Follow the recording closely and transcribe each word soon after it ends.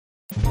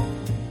How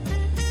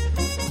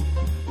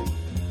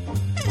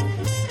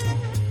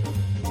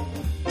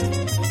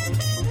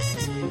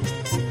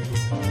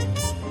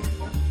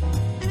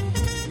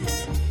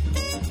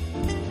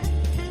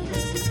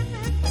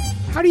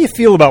do you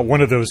feel about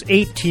one of those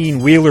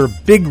 18-wheeler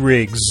big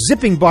rigs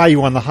zipping by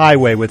you on the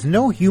highway with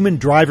no human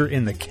driver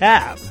in the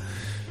cab?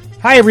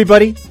 Hi,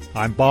 everybody.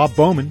 I'm Bob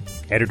Bowman,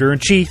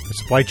 Editor-in-Chief of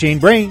Supply Chain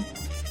Brain,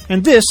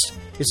 and this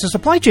is the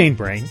Supply Chain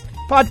Brain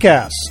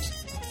podcast.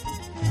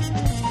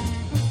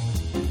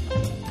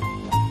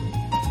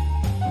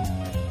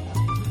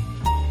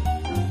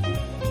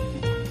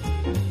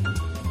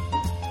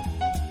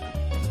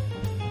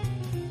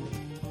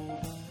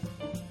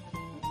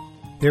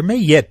 There may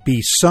yet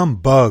be some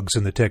bugs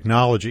in the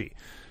technology,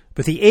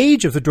 but the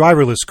age of the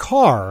driverless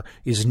car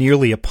is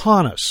nearly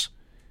upon us.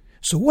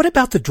 So what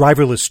about the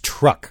driverless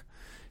truck?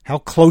 How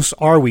close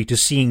are we to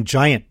seeing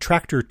giant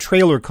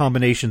tractor-trailer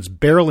combinations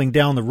barreling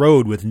down the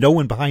road with no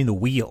one behind the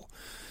wheel?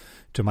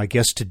 To my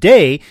guest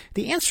today,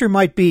 the answer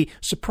might be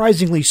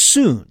surprisingly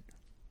soon.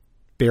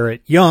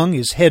 Barrett Young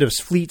is head of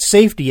fleet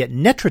safety at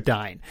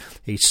Netradyne,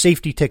 a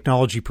safety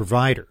technology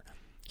provider.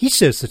 He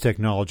says the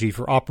technology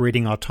for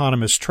operating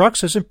autonomous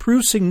trucks has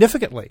improved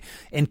significantly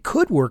and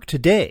could work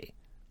today.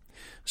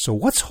 So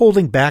what's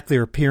holding back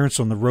their appearance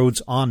on the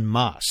roads en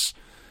masse?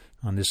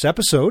 On this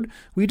episode,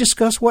 we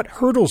discuss what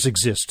hurdles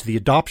exist to the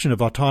adoption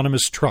of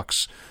autonomous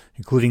trucks,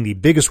 including the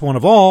biggest one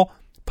of all,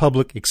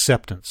 public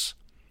acceptance.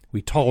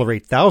 We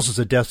tolerate thousands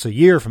of deaths a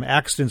year from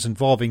accidents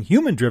involving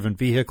human-driven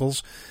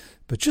vehicles,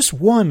 but just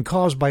one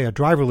caused by a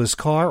driverless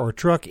car or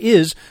truck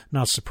is,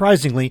 not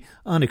surprisingly,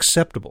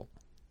 unacceptable.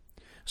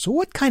 So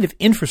what kind of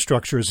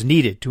infrastructure is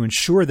needed to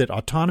ensure that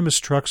autonomous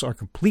trucks are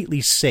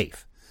completely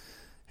safe?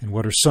 And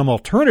what are some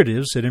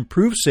alternatives that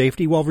improve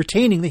safety while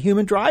retaining the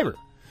human driver?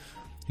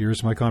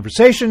 Here's my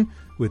conversation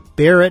with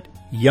Barrett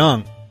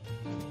Young.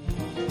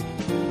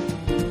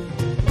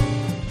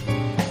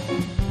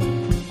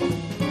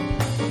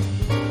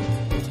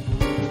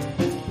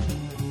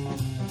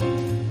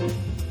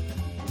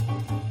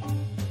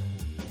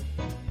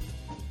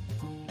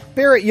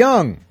 Barrett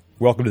Young,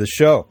 welcome to the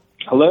show.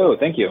 Hello,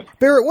 thank you.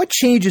 Barrett, what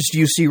changes do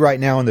you see right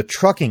now in the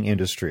trucking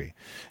industry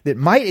that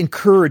might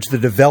encourage the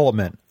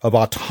development of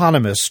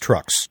autonomous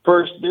trucks?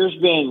 First, there's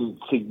been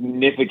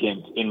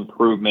significant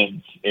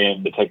improvements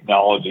in the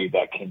technology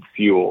that can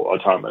fuel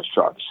autonomous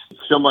trucks.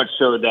 So much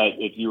so that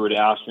if you were to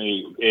ask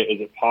me, is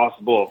it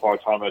possible if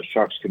autonomous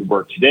trucks could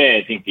work today,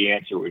 I think the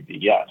answer would be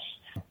yes.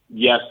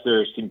 Yes,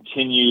 there's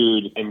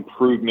continued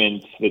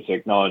improvement to the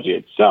technology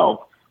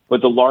itself. But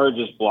the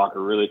largest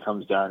blocker really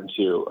comes down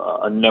to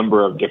a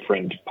number of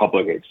different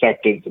public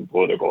acceptance and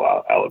political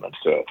elements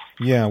to it.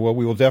 Yeah, well,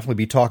 we will definitely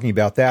be talking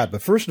about that.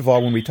 But first of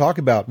all,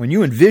 when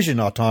you envision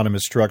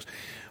autonomous trucks,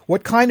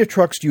 what kind of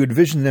trucks do you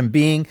envision them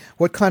being?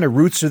 What kind of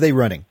routes are they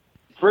running?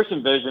 First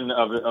envision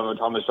of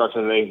autonomous trucks,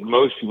 I think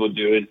most people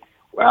do, is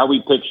how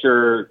we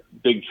picture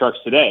big trucks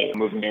today,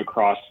 moving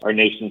across our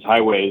nation's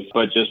highways,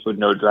 but just with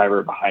no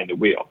driver behind the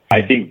wheel.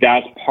 I think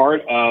that's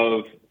part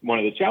of one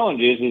of the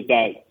challenges is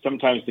that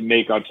sometimes to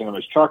make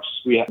autonomous trucks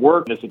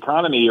work in this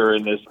economy or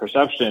in this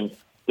perception,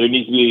 there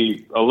needs to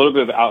be a little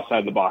bit of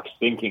outside-the-box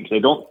thinking. So I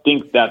don't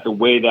think that the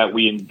way that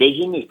we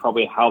envision is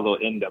probably how they'll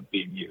end up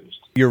being used.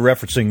 You're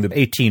referencing the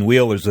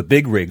 18-wheelers, the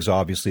big rigs,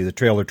 obviously, the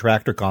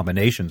trailer-tractor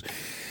combinations.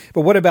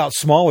 But what about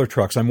smaller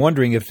trucks? I'm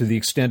wondering if to the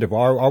extent of,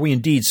 are we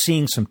indeed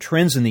seeing some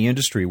trends in the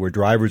industry where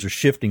drivers are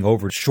shifting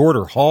over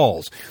shorter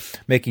hauls,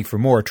 making for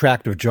more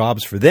attractive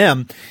jobs for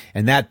them?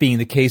 And that being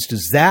the case,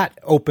 does that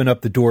open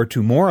up the door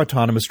to more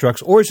autonomous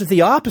trucks? Or is it the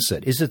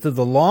opposite? Is it that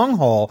the long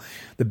haul,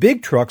 the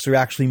big trucks are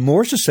actually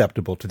more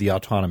susceptible to the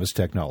autonomous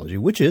technology?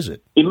 Which is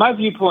it? In my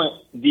viewpoint,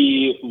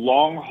 the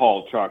long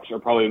haul trucks are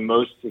probably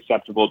most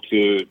susceptible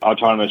to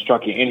autonomous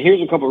trucking. And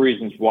here's a couple of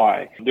reasons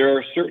why. There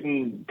are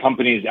certain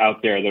companies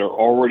out there that are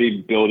already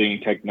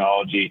building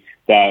technology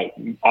that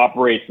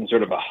operates in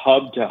sort of a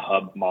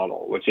hub-to-hub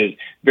model, which is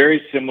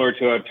very similar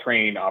to a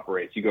train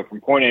operates. You go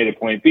from point A to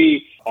point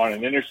B. On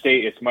an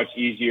interstate, it's much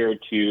easier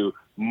to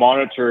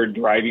monitor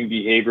driving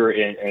behavior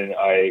in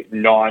a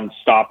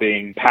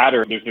non-stopping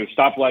pattern. There's no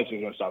stoplights,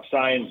 there's no stop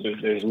signs,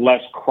 there's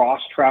less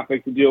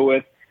cross-traffic to deal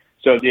with.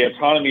 So the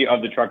autonomy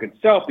of the truck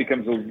itself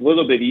becomes a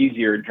little bit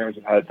easier in terms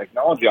of how the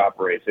technology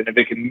operates. And if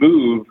it can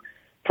move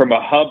from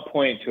a hub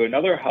point to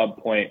another hub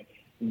point,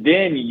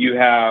 then you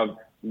have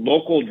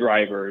local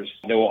drivers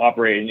that will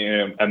operate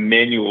in a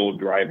manual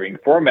driving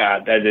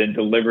format that then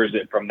delivers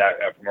it from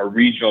a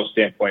regional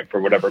standpoint for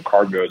whatever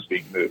cargo is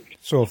being moved.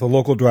 So if the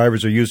local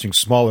drivers are using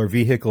smaller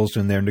vehicles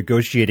and they're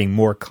negotiating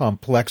more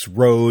complex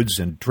roads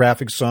and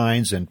traffic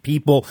signs and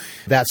people,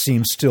 that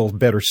seems still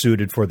better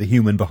suited for the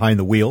human behind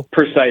the wheel?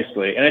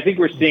 Precisely. And I think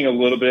we're seeing a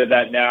little bit of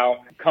that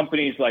now.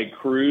 Companies like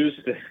Cruise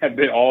that have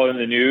been all in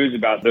the news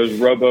about those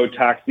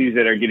robo-taxis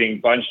that are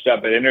getting bunched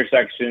up at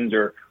intersections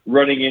or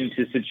running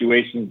into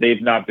situations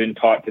they've not been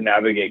taught to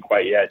navigate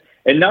quite yet.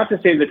 And not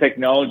to say the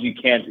technology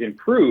can't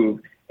improve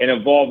and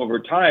evolve over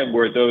time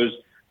where those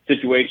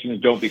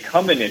situations don't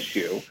become an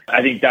issue.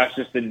 I think that's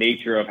just the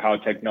nature of how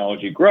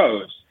technology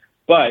grows.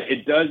 But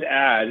it does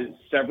add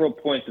several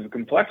points of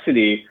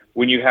complexity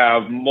when you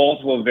have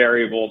multiple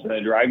variables in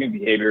the driving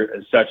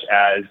behavior, such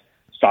as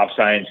stop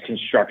signs,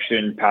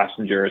 construction,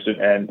 passengers,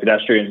 and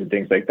pedestrians and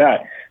things like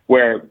that,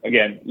 where,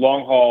 again,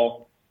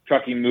 long-haul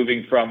trucking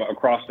moving from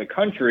across the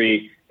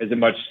country is a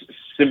much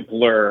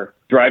simpler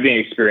driving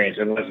experience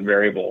and less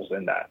variables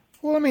in that.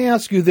 Well, let me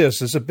ask you this.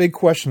 There's a big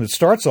question that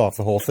starts off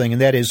the whole thing, and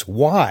that is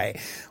why?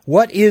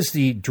 What is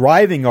the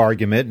driving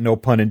argument, no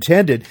pun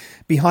intended,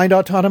 behind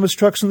autonomous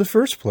trucks in the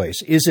first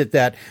place? Is it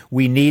that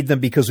we need them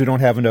because we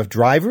don't have enough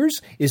drivers?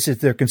 Is it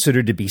they're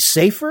considered to be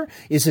safer?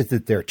 Is it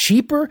that they're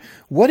cheaper?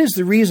 What is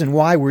the reason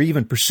why we're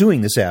even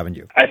pursuing this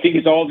avenue? I think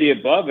it's all the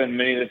above and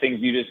many of the things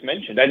you just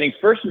mentioned. I think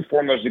first and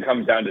foremost, it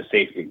comes down to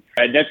safety.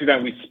 At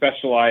Netrodyne, we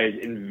specialize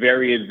in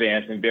very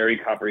advanced and very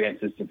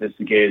comprehensive,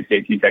 sophisticated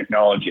safety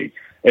technology.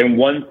 And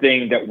one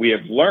thing that we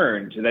have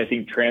learned, and I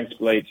think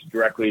translates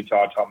directly to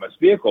autonomous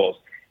vehicles,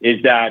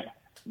 is that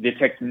the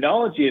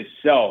technology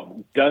itself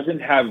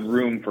doesn't have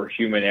room for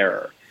human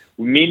error,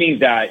 meaning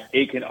that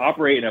it can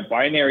operate in a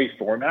binary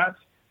format,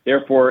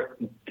 therefore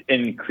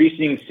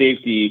increasing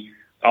safety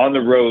on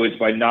the roads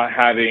by not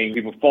having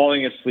people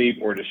falling asleep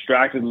or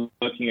distracted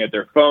looking at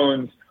their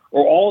phones,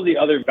 or all the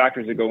other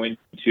factors that go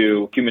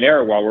into human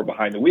error while we're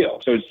behind the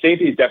wheel. So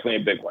safety is definitely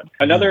a big one.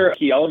 Another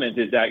key element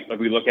is that if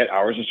we look at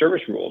hours of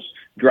service rules,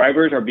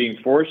 drivers are being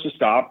forced to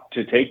stop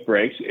to take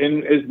breaks,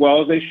 and as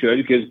well as they should,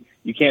 because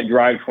you can't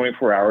drive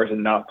 24 hours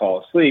and not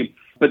fall asleep.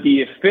 But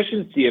the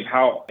efficiency of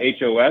how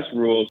HOS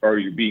rules are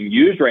being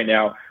used right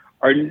now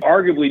are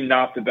arguably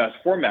not the best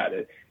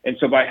formatted. And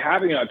so by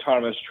having an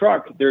autonomous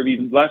truck, there would be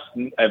less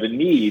of a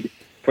need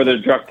for the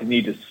truck to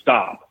need to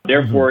stop,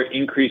 therefore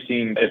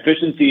increasing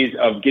efficiencies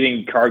of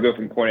getting cargo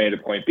from point A to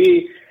point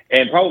B,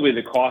 and probably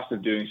the cost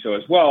of doing so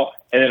as well,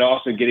 and then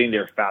also getting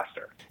there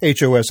faster.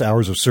 HOS,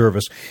 hours of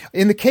service.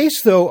 In the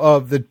case, though,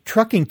 of the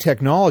trucking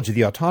technology,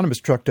 the autonomous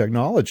truck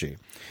technology,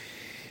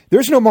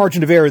 there's no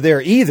margin of error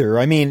there either.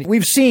 I mean,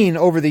 we've seen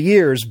over the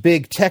years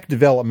big tech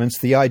developments.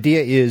 The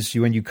idea is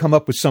when you come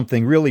up with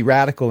something really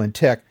radical in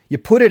tech, you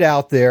put it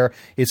out there.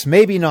 It's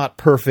maybe not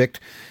perfect.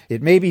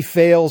 It maybe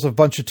fails a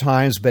bunch of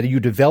times, but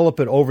you develop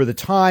it over the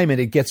time and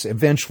it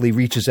eventually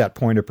reaches that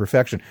point of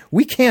perfection.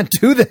 We can't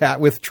do that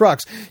with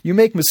trucks. You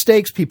make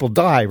mistakes, people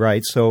die,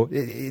 right? So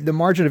the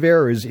margin of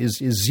error is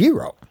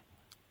zero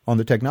on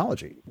the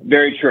technology.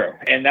 Very true.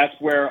 And that's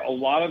where a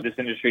lot of this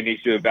industry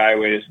needs to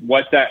evaluate is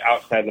what's that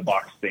outside the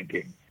box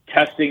thinking.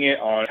 Testing it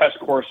on test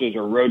courses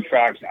or road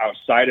tracks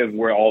outside of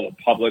where all the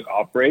public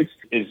operates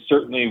is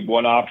certainly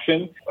one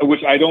option,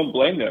 which I don't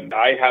blame them.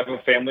 I have a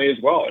family as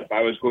well. If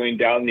I was going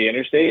down the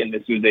interstate and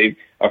this was a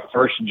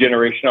first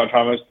generation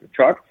autonomous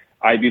truck,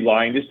 I'd be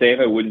lying to say if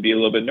I wouldn't be a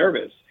little bit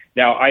nervous.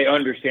 Now, I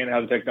understand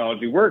how the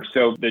technology works.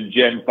 So the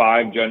Gen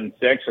 5, Gen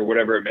 6, or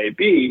whatever it may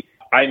be,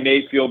 I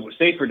may feel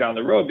safer down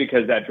the road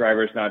because that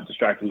driver is not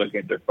distracted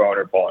looking at their phone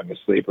or falling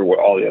asleep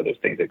or all the other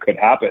things that could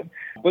happen.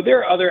 But there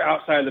are other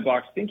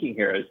outside-of-the-box thinking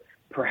here is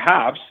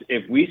perhaps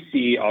if we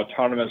see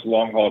autonomous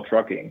long-haul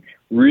trucking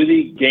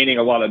really gaining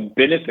a lot of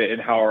benefit in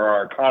how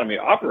our economy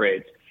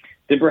operates,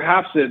 then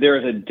perhaps there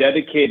is a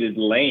dedicated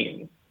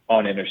lane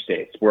on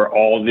interstates where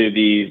all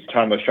these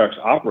autonomous trucks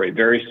operate,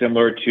 very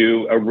similar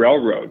to a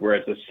railroad where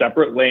it's a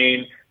separate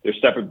lane. There's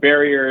separate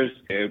barriers.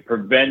 It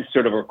prevents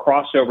sort of a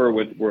crossover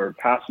with where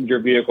passenger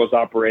vehicles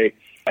operate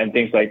and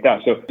things like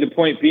that. So the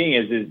point being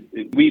is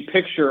we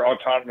picture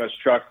autonomous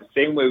trucks the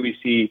same way we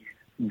see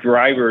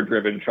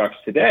driver-driven trucks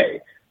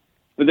today.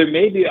 But there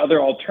may be other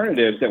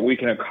alternatives that we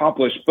can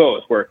accomplish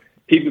both, where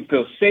people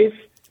feel safe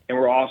and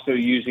we're also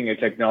using a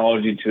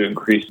technology to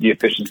increase the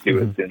efficiency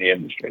within the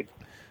industry.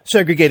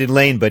 Segregated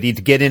lane, but to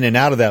get in and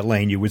out of that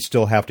lane, you would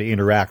still have to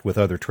interact with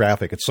other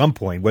traffic at some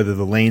point, whether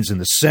the lane's in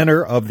the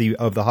center of the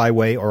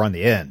highway or on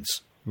the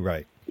ends.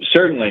 Right.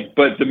 Certainly,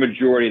 but the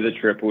majority of the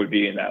trip would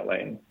be in that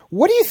lane.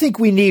 What do you think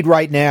we need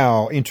right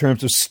now in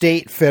terms of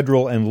state,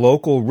 federal, and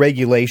local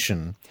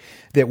regulation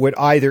that would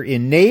either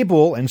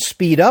enable and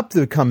speed up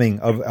the coming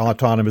of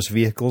autonomous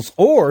vehicles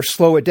or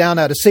slow it down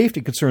out of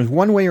safety concerns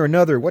one way or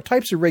another? What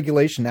types of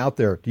regulation out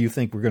there do you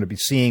think we're going to be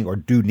seeing or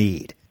do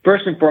need?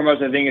 First and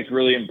foremost, I think it's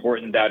really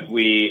important that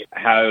we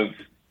have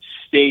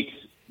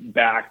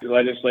state-backed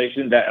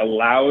legislation that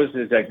allows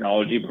the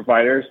technology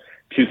providers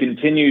to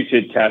continue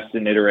to test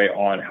and iterate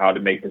on how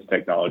to make this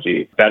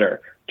technology better.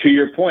 To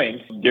your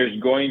point, there's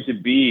going to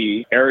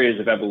be areas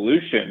of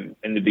evolution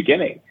in the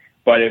beginning.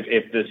 But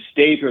if the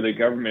state or the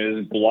government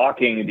is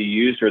blocking the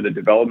use or the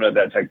development of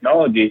that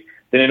technology,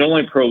 then it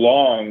only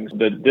prolongs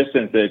the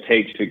distance that it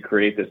takes to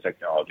create this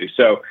technology.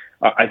 So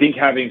I think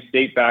having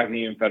state-backed and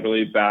even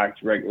federally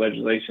backed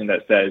legislation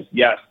that says,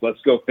 yes, let's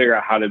go figure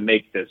out how to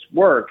make this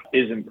work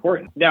is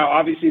important. Now,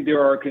 obviously,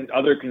 there are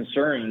other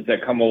concerns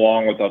that come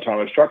along with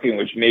autonomous trucking,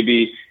 which may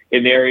be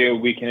an area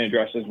we can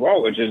address as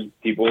well, which is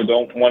people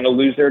don't want to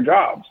lose their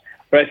jobs.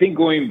 But I think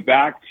going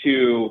back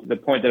to the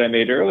point that I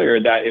made earlier,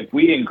 that if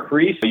we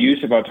increase the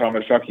use of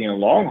autonomous trucking in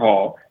long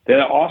haul, then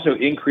it also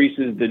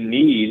increases the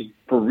need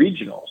for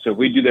regional. So if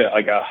we do that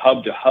like a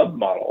hub-to-hub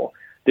model,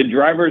 the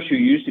drivers who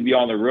used to be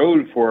on the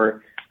road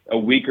for a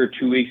week or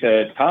 2 weeks at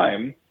a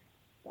time,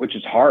 which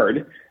is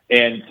hard.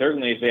 And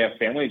certainly if they have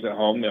families at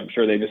home, I'm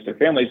sure they miss their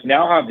families,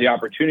 now have the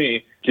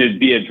opportunity to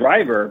be a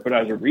driver, but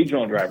as a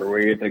regional driver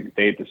where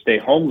they have to stay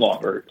home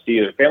longer, see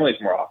their families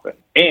more often.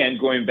 And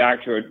going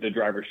back to the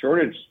driver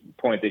shortage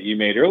point that you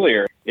made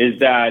earlier, is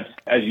that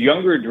as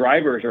younger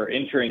drivers are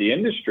entering the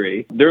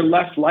industry, they're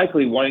less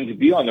likely wanting to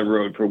be on the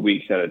road for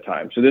weeks at a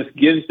time. So this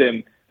gives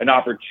them an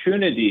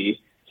opportunity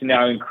to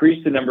now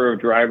increase the number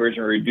of drivers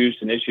and reduce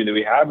an issue that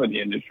we have in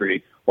the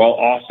industry while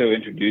also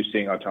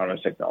introducing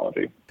autonomous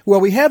technology.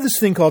 Well, we have this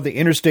thing called the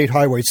interstate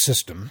highway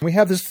system. We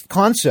have this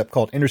concept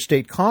called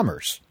interstate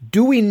commerce.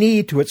 Do we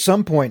need to, at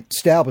some point,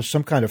 establish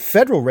some kind of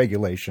federal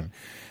regulation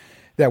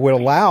that would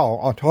allow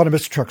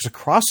autonomous trucks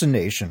across the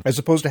nation, as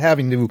opposed to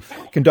having to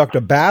conduct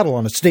a battle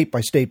on a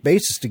state-by-state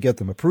basis to get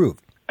them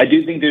approved? I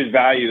do think there's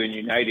value in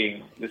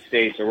uniting the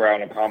states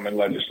around a common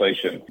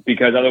legislation,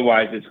 because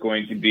otherwise it's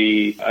going to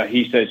be a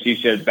he says, she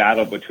says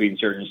battle between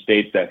certain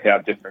states that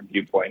have different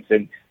viewpoints.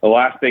 And the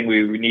last thing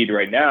we need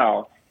right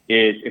now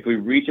is if we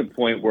reach a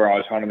point where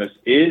autonomous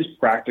is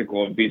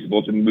practical and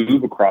feasible to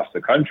move across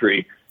the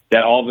country,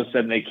 that all of a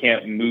sudden they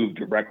can't move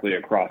directly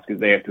across because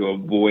they have to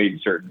avoid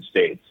certain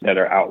states that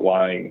are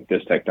outlawing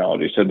this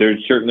technology. So there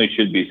certainly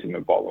should be some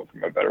involvement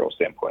from a federal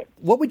standpoint.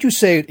 What would you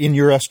say, in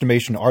your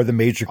estimation, are the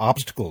major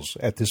obstacles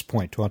at this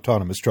point to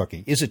autonomous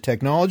trucking? Is it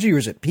technology or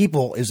is it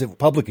people? Is it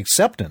public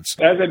acceptance?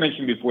 As I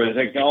mentioned before, the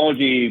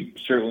technology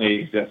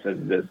certainly exists as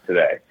it is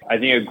today. I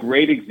think a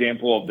great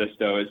example of this,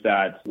 though, is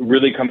that it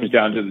really comes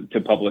down to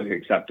public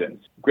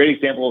acceptance. A great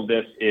example of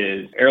this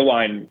is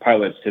airline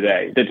pilots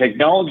today. The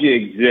technology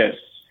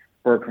exists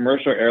for a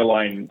commercial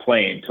airline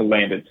plane to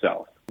land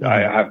itself.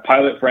 I have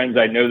pilot friends.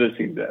 I know this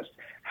exists.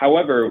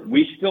 However,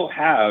 we still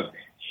have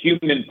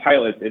human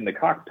pilots in the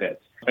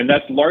cockpits, and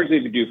that's largely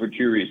to do for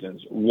two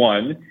reasons.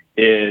 One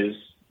is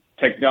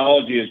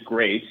technology is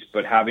great,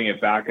 but having it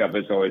back up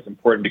is always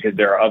important because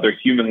there are other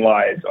human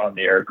lives on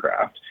the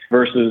aircraft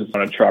versus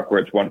on a truck where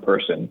it's one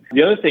person.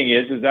 The other thing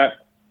is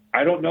that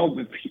I don't know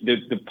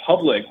if the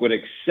public would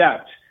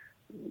accept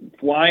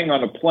flying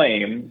on a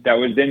plane that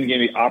was then going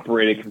to be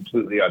operated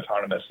completely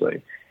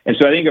autonomously. And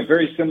so I think a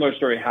very similar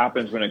story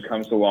happens when it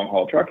comes to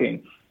long-haul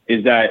trucking,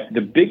 is that the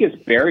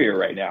biggest barrier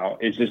right now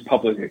is just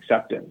public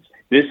acceptance.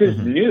 This is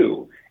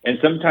new, and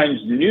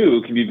sometimes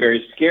new can be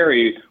very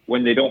scary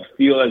when they don't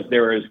feel as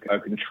there is a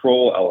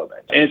control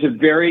element. And it's a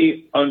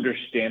very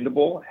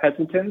understandable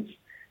hesitance.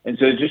 And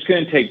so it's just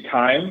going to take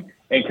time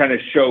and kind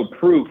of show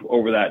proof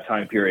over that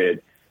time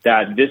period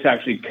that this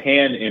actually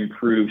can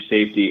improve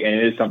safety, and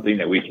it is something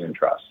that we can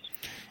trust.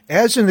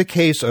 As in the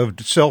case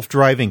of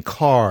self-driving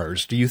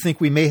cars, do you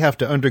think we may have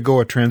to undergo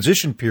a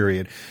transition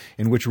period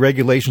in which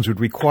regulations would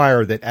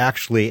require that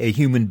actually a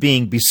human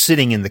being be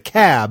sitting in the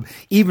cab,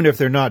 even if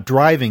they're not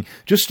driving,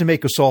 just to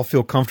make us all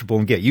feel comfortable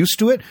and get used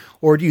to it?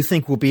 Or do you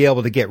think we'll be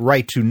able to get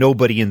right to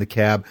nobody in the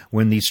cab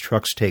when these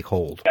trucks take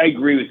hold? I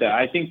agree with that.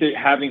 I think that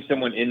having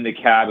someone in the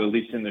cab, at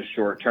least in the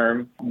short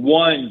term,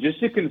 one,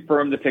 just to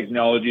confirm the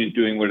technology is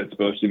doing what it's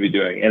supposed to be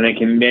doing, and they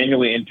can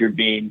manually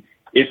intervene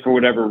if for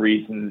whatever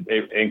reason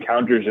it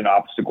encounters an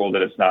obstacle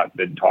that it's not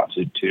been taught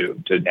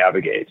to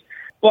navigate.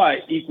 But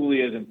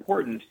equally as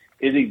important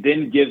is it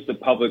then gives the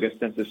public a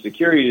sense of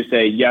security to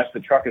say, yes, the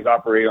truck is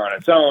operating on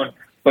its own,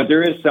 but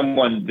there is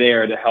someone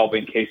there to help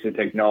in case the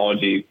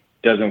technology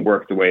doesn't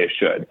work the way it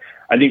should.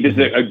 I think this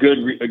is a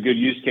good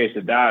use case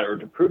of that, or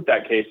to prove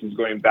that case, is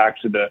going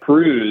back to the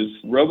Cruise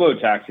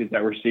robo-taxis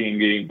that we're seeing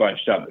getting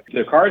bunched up.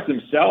 The cars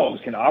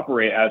themselves can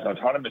operate as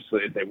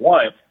autonomously as they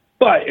want,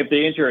 but if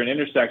they enter an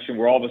intersection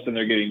where all of a sudden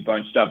they're getting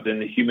bunched up, then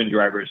the human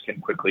drivers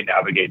can quickly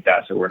navigate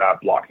that so we're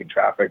not blocking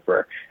traffic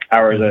for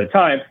hours at a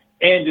time,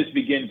 and just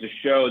begin to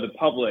show the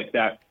public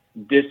that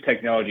this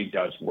technology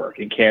does work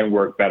and can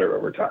work better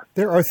over time.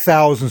 There are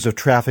thousands of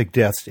traffic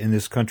deaths in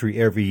this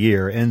country every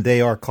year, and they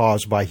are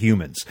caused by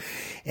humans.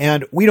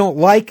 And we don't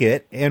like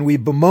it, and we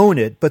bemoan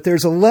it, but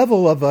there's a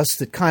level of us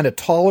that kind of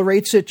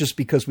tolerates it just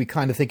because we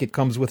kind of think it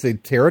comes with the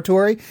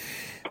territory.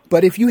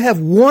 But if you have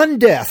one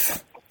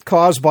death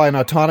caused by an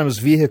autonomous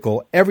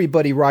vehicle,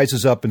 everybody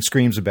rises up and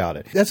screams about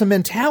it. That's a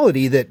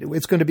mentality that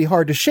it's going to be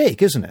hard to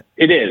shake, isn't it?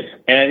 It is.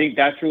 And I think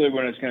that's really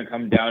what it's going to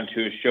come down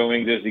to, is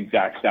showing those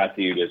exact stats that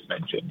you just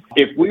mentioned.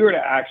 If we were to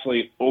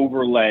actually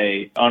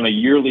overlay on a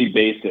yearly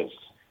basis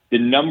the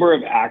number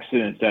of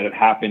accidents that have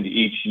happened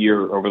each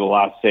year over the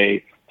last,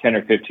 say, 10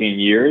 or 15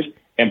 years,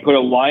 and put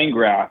a line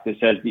graph that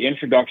says the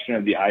introduction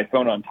of the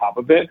iPhone on top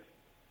of it,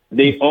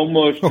 they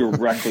almost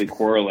directly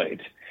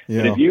correlate.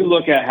 Yeah. But if you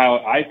look at how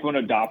iPhone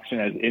adoption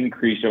has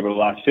increased over the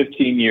last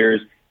 15 years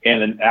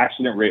and an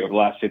accident rate over the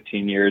last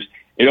 15 years,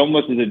 it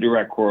almost is a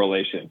direct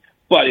correlation.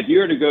 But if you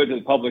were to go to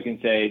the public and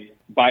say,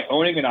 by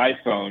owning an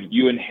iPhone,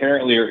 you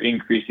inherently are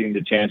increasing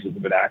the chances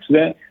of an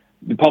accident,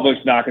 the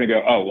public's not going to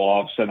go, oh, well,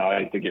 all of a sudden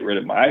I have to get rid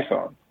of my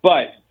iPhone.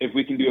 But if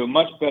we can do a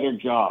much better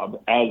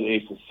job as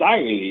a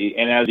society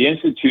and as the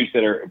institutes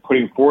that are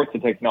putting forth the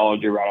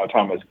technology around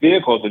autonomous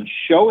vehicles and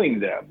showing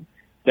them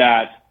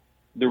that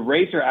the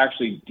rates are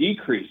actually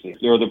decreasing,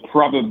 or the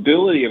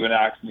probability of an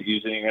accident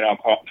using an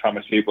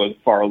autonomous vehicle is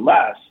far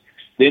less,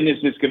 then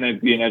it's just going to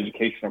be an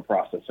educational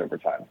process over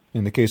time.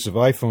 In the case of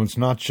iPhones,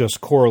 not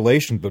just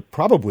correlation, but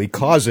probably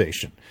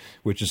causation,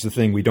 which is the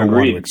thing we don't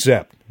want to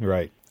accept.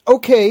 Right.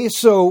 Okay,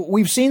 so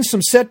we've seen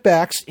some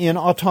setbacks in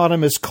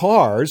autonomous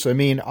cars. I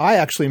mean, I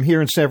actually am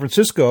here in San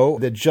Francisco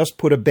that just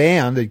put a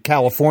ban, the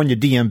California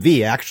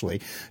DMV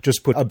actually,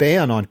 just put a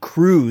ban on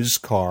cruise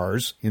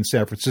cars in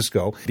San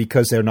Francisco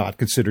because they're not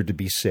considered to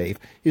be safe.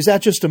 Is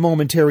that just a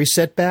momentary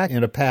setback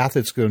in a path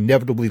that's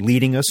inevitably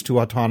leading us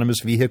to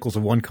autonomous vehicles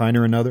of one kind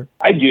or another?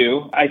 I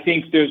do. I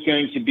think there's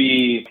going to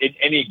be, in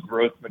any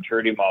growth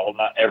maturity model,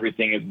 not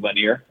everything is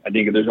linear. I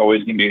think there's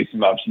always going to be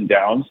some ups and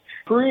downs.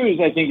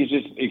 Cruise, I think, is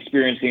just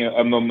experiencing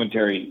a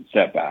momentary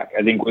setback.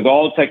 I think with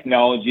all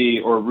technology,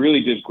 or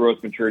really just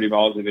growth maturity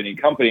models of any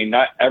company,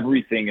 not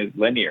everything is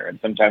linear, and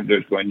sometimes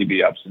there's going to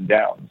be ups and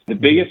downs. The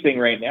biggest thing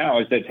right now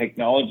is that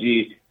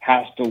technology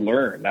has to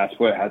learn. That's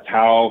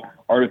how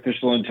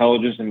artificial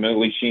intelligence and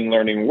machine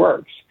learning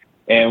works.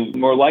 And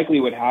more likely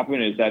what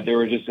happened is that there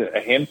were just a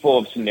handful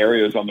of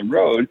scenarios on the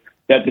road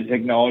that the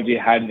technology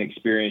hadn't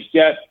experienced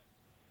yet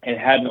and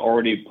hadn't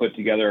already put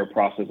together a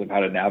process of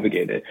how to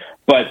navigate it.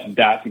 But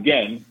that's,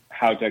 again,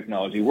 how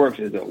technology works,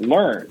 is it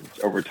learns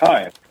over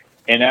time.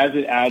 And as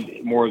it adds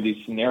more of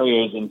these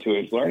scenarios into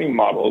its learning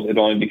models, it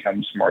only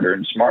becomes smarter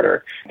and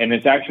smarter. And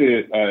it's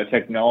actually a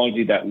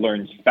technology that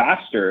learns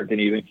faster than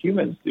even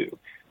humans do.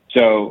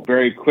 So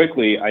very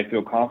quickly, I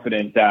feel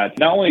confident that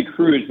not only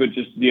Cruise, but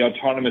just the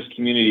autonomous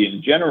community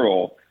in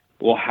general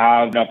will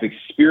have enough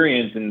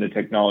experience in the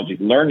technology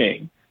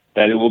learning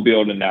that it will be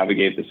able to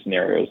navigate the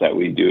scenarios that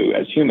we do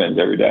as humans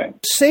every day.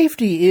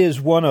 Safety is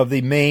one of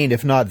the main,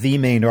 if not the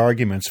main,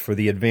 arguments for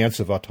the advance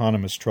of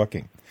autonomous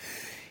trucking.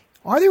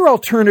 Are there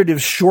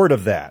alternatives short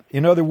of that?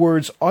 In other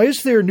words,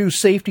 is there new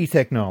safety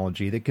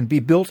technology that can be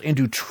built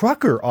into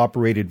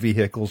trucker-operated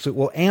vehicles that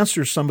will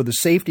answer some of the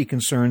safety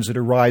concerns that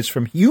arise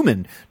from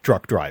human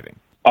truck driving?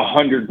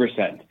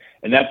 100%.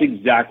 And that's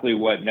exactly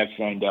what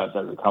Next9 does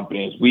as a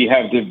company. Is we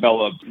have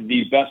developed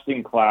the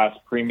best-in-class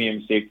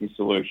premium safety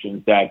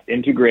solutions that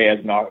integrate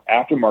as an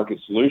aftermarket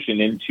solution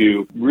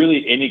into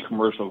really any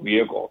commercial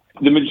vehicle.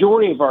 The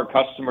majority of our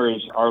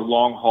customers are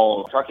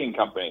long-haul trucking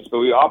companies, but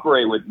we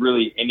operate with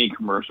really any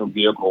commercial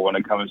vehicle when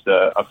it comes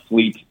to a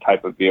fleet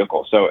type of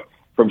vehicle. So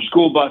from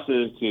school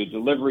buses to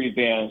delivery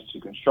vans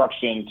to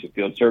construction to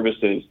field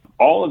services,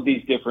 all of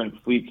these different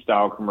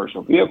fleet-style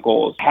commercial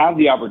vehicles have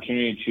the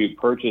opportunity to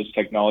purchase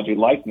technology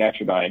like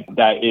Next9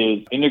 that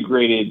is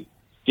integrated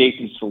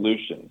safety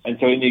solutions. And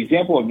so in the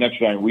example of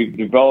Next9, we've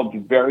developed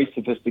very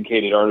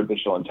sophisticated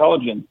artificial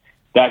intelligence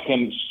that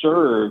can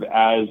serve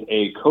as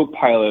a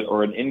co-pilot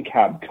or an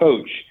in-cab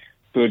coach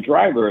to a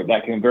driver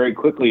that can very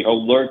quickly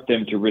alert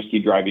them to risky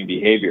driving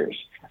behaviors.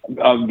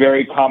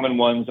 Very common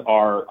ones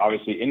are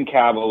obviously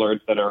in-cab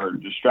alerts that are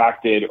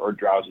distracted or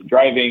drowsy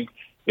driving.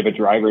 If a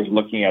driver is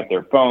looking at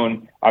their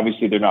phone,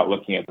 obviously they're not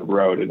looking at the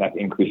road, and that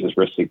increases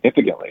risk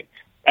significantly.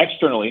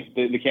 Externally,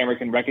 the camera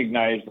can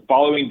recognize the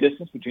following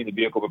distance between the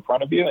vehicle in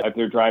front of you. If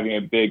they're driving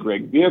a big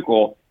rig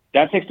vehicle,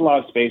 that takes a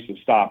lot of space to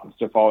stop.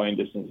 So following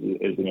distance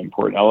is an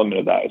important element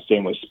of that.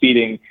 Same with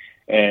speeding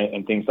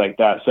and things like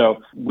that.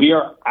 So we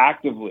are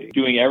actively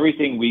doing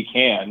everything we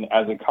can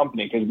as a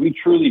company because we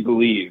truly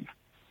believe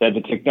that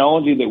the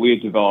technology that we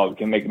have developed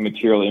can make a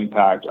material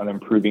impact on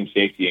improving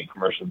safety in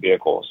commercial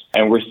vehicles.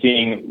 And we're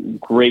seeing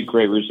great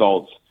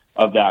results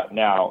of that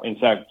now. In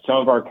fact, some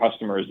of our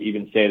customers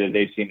even say that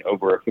they've seen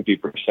over a 50%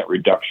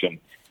 reduction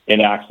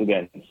in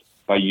accidents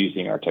by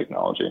using our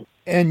technology.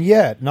 And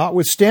yet,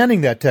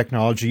 notwithstanding that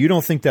technology, you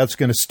don't think that's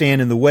going to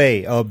stand in the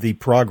way of the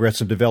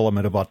progress and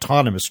development of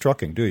autonomous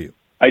trucking, do you?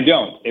 I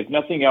don't. If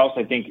nothing else,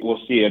 I think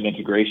we'll see an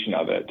integration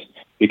of it,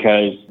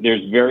 because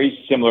there's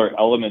very similar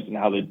elements in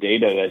how the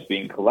data that's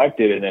being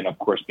collected and then, of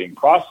course, being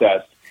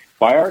processed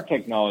by our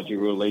technology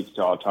relates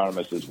to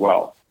autonomous as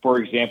well. For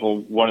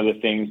example, one of the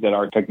things that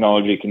our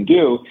technology can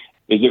do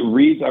is it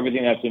reads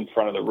everything that's in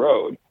front of the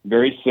road,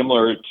 very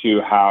similar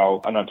to how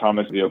an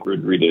autonomous vehicle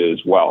would read it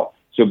as well.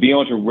 So being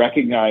able to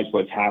recognize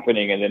what's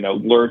happening and then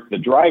alert the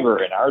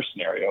driver in our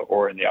scenario,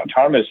 or in the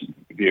autonomous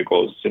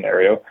vehicle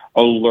scenario,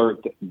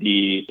 alert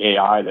the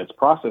AI that's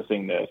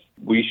processing this.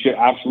 We should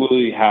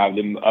absolutely have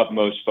the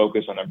utmost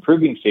focus on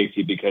improving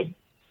safety because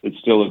it's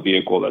still a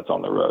vehicle that's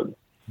on the road.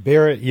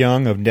 Barrett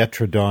Young of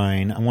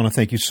Netrodyne, I want to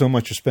thank you so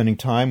much for spending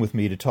time with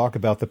me to talk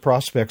about the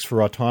prospects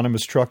for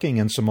autonomous trucking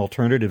and some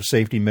alternative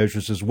safety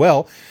measures as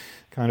well.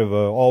 Kind of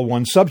all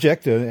one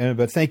subject,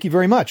 but thank you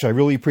very much. I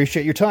really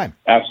appreciate your time.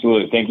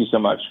 Absolutely. Thank you so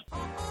much.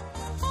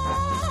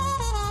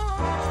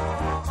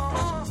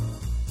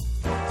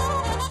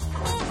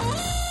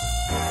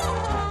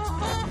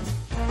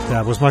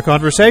 That was my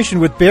conversation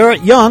with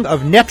Barrett Young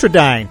of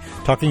Netrodyne,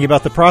 talking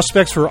about the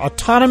prospects for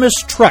autonomous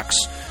trucks.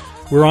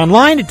 We're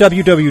online at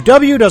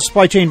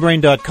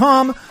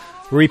www.supplychainbrain.com,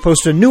 where we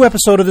post a new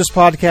episode of this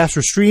podcast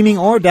for streaming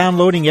or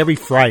downloading every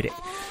Friday.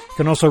 You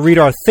can also read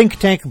our Think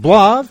Tank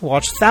blog,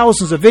 watch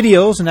thousands of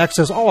videos, and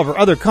access all of our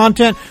other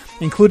content,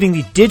 including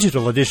the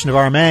digital edition of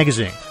our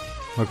magazine.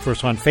 Look for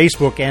us on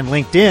Facebook and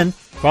LinkedIn.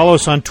 Follow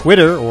us on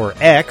Twitter or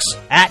X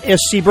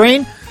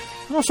 @SCBrain.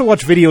 And also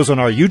watch videos on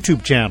our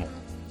YouTube channel.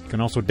 You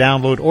can also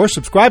download or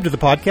subscribe to the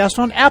podcast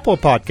on Apple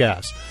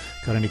Podcasts.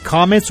 Got any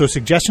comments or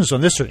suggestions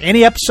on this or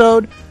any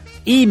episode?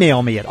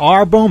 Email me at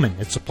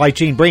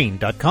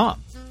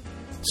rbowman@supplychainbrain.com.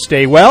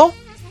 Stay well,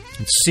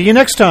 and see you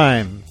next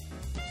time.